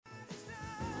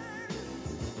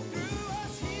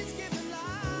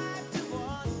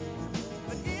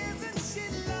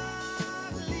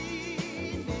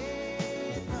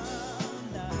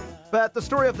But the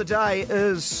story of the day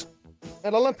is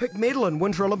an Olympic medal in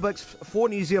Winter Olympics for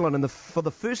New Zealand for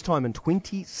the first time in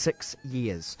 26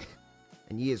 years.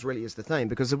 And years really is the theme,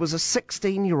 because it was a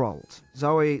 16-year-old,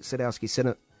 Zoe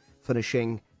Sadowski-Synott,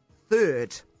 finishing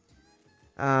third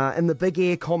in the big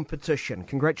air competition.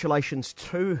 Congratulations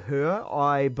to her.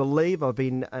 I believe I've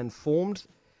been informed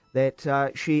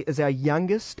that she is our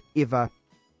youngest ever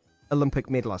Olympic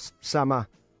medalist, summer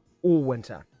or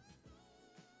winter.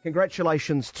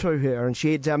 Congratulations to her. And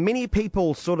she had many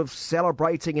people sort of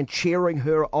celebrating and cheering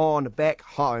her on back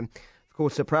home. Of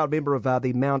course, a proud member of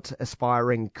the Mount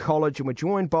Aspiring College, and we're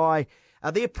joined by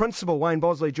their principal, Wayne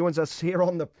Bolsey, joins us here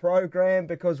on the program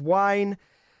because, Wayne,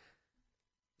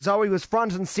 Zoe was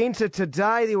front and centre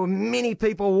today. There were many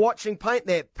people watching paint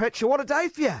that picture. What a day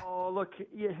for you. Oh, look,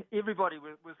 yeah, everybody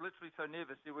was literally so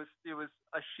nervous. There was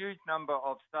a huge number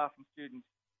of staff and students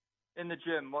in the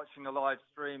gym watching the live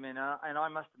stream, and I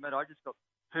must admit, I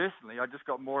just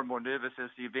got more and more nervous as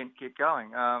the event kept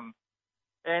going.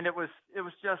 And it was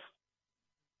just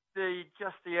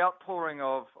the outpouring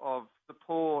of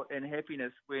support and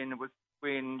happiness when it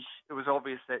was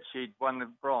obvious that she'd won the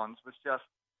bronze was just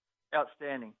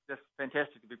outstanding, just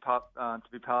fantastic to be part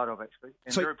of, actually,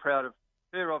 and very proud of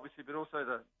her, obviously, but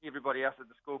also everybody else at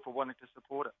the school for wanting to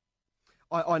support it.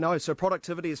 I know. So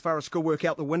productivity as far as schoolwork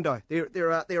out the window.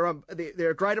 There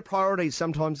are greater priorities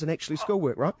sometimes than actually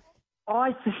schoolwork, right?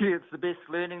 I think it's the best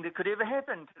learning that could ever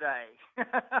happen today.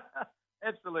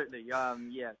 Absolutely. No,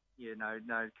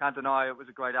 can't deny it was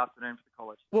a great afternoon for the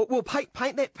college. Well,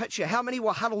 paint that picture. How many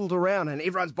were huddled around and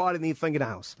everyone's biting their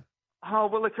fingernails? Oh,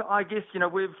 well, look, I guess, I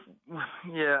would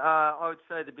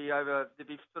say there'd be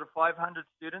sort of 500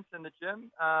 students in the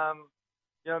gym.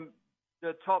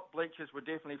 The top bleachers were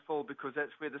definitely full because that's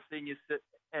where the seniors sit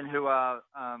and who are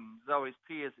Zoe's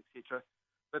peers, etc.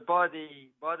 But by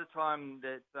the time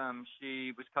that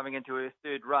she was coming into her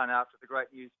third run after the great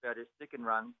news about her second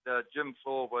run, the gym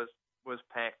floor was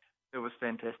packed. It was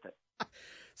fantastic.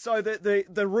 So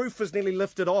the roof was nearly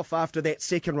lifted off after that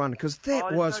second run because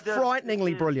that was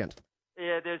frighteningly brilliant.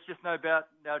 Yeah, there's just no doubt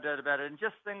about it. And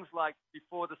just things like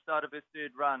before the start of her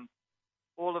third run,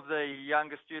 all of the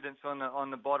younger students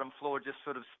on the bottom floor just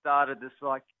sort of started this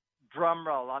like drum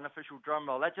roll, unofficial drum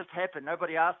roll. That just happened.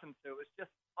 Nobody asked them to. It was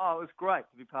just, it was great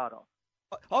to be part of.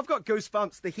 I've got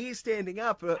goosebumps, the hair standing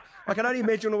up. I can only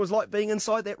imagine what it was like being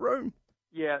inside that room.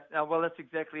 Yeah, well, that's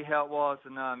exactly how it was.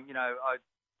 And,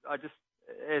 I just,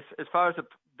 as far as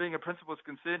being a principal is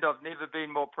concerned, I've never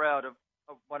been more proud of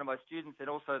one of my students and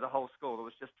also the whole school. It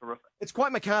was just terrific. It's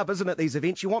quite macabre, isn't it, these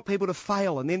events? You want people to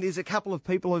fail, and then there's a couple of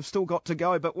people who've still got to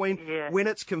go. But when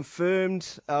it's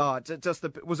confirmed,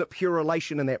 was it pure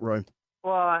elation in that room?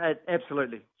 Well,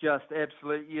 absolutely. Just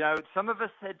absolutely. Some of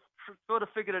us had sort of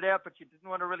figured it out, but you didn't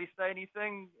want to really say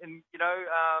anything. And,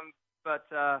 but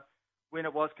when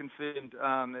it was confirmed,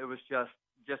 it was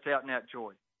just out-and-out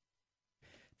joy.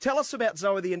 Tell us about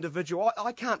Zoe the individual.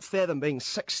 I can't fathom being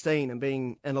 16 and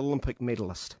being an Olympic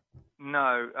medalist.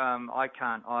 No, I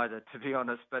can't either, to be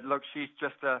honest. But look, she's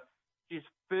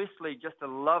firstly just a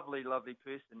lovely, lovely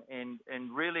person,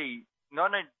 and really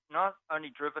not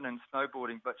only driven in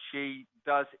snowboarding, but she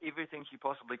does everything she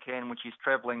possibly can when she's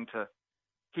travelling to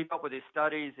keep up with her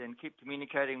studies and keep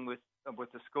communicating with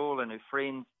the school and her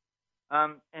friends.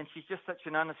 And she's just such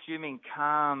an unassuming,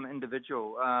 calm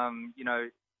individual.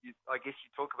 I guess you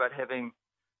talk about having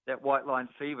that white line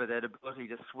fever, that ability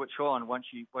to switch on once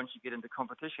you get into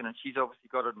competition, and she's obviously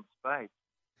got it in spades.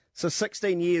 So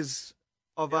 16 years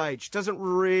of age doesn't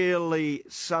really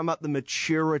sum up the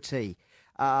maturity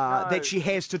that she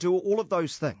has to do all of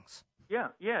those things. Yeah.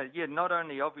 Not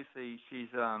only obviously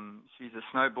she's a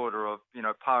snowboarder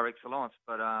of par excellence,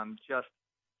 but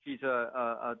she's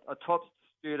a top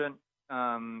student.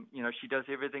 She does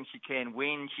everything she can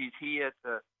when she's here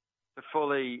to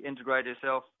fully integrate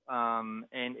herself,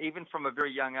 and even from a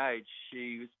very young age,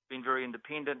 she's been very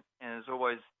independent and has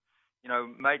always,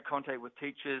 made contact with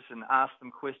teachers and asked them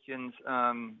questions.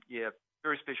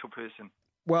 Very special person.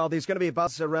 Well, there's going to be a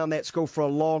buzz around that school for a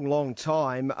long, long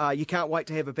time. You can't wait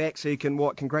to have her back so you can,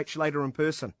 congratulate her in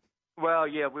person? Well,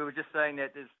 yeah, we were just saying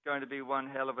that there's going to be one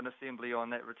hell of an assembly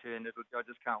on that return. I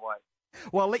just can't wait.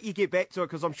 Well, I'll let you get back to it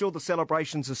because I'm sure the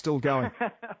celebrations are still going.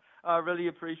 I really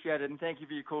appreciate it, and thank you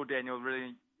for your call, Daniel.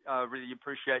 Really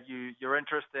appreciate your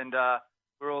interest, and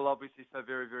we're all obviously so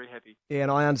very, very happy. Yeah,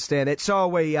 and I understand that. So are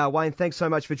we, Wayne. Thanks so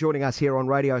much for joining us here on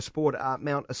Radio Sport.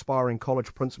 Mount Aspiring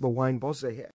College Principal Wayne Bolsey here.